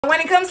when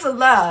it comes to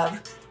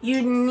love,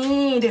 you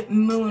need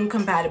moon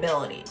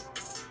compatibility.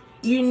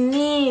 You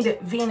need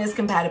Venus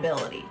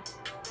compatibility.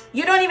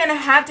 You don't even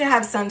have to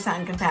have sun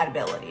sign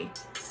compatibility.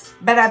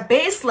 But at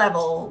base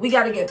level, we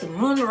got to get the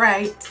moon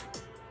right.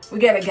 We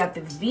got to get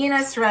the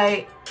Venus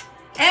right.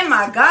 And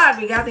my God,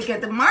 we got to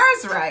get the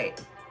Mars right.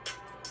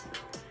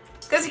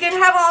 Because you can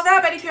have all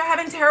that, but if you're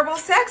having terrible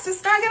sex,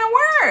 it's not going to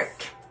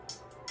work.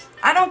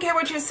 I don't care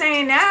what you're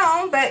saying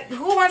now, but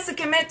who wants to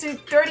commit to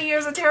 30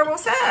 years of terrible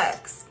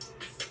sex?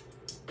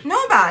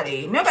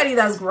 Nobody. Nobody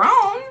that's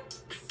grown.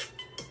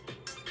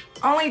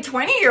 Only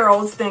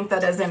 20-year-olds think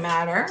that doesn't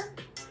matter.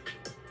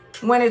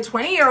 When a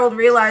 20-year-old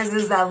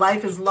realizes that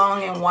life is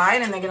long and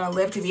wide and they're going to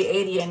live to be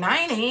 80 and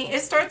 90, it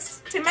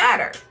starts to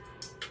matter.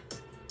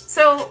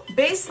 So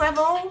base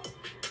level,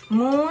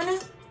 moon,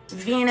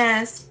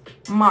 Venus,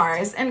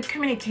 Mars, and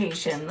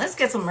communication. Let's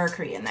get some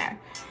Mercury in there.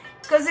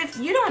 Because if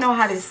you don't know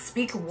how to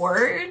speak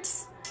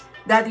words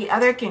that the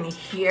other can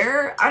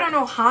hear, I don't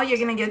know how you're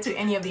going to get to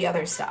any of the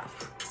other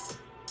stuff.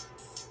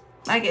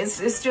 Like,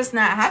 it's just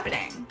not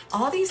happening.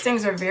 All these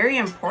things are very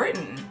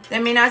important. They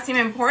may not seem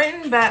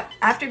important, but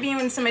after being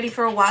with somebody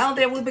for a while,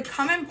 they will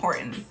become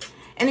important.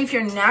 And if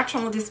your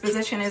natural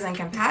disposition isn't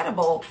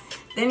compatible,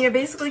 then you're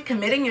basically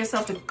committing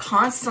yourself to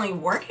constantly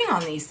working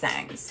on these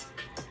things.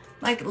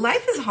 Like,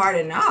 life is hard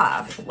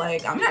enough.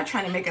 Like, I'm not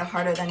trying to make it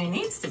harder than it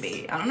needs to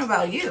be. I don't know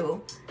about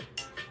you.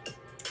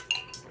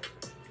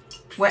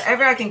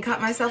 Wherever I can cut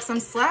myself some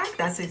slack,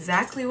 that's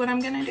exactly what I'm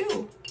gonna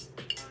do.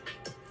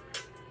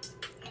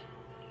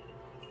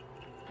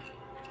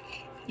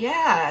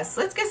 Yes,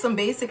 let's get some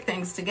basic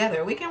things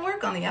together. We can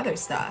work on the other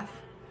stuff.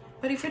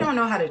 But if we don't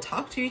know how to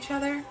talk to each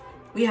other,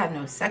 we have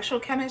no sexual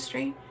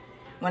chemistry.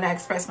 When I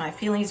express my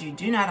feelings, you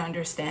do not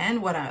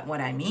understand what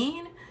I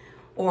mean.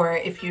 Or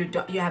if you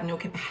have no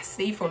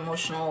capacity for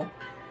emotional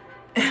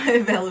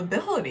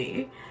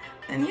availability,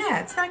 then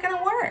yeah, it's not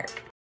gonna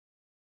work.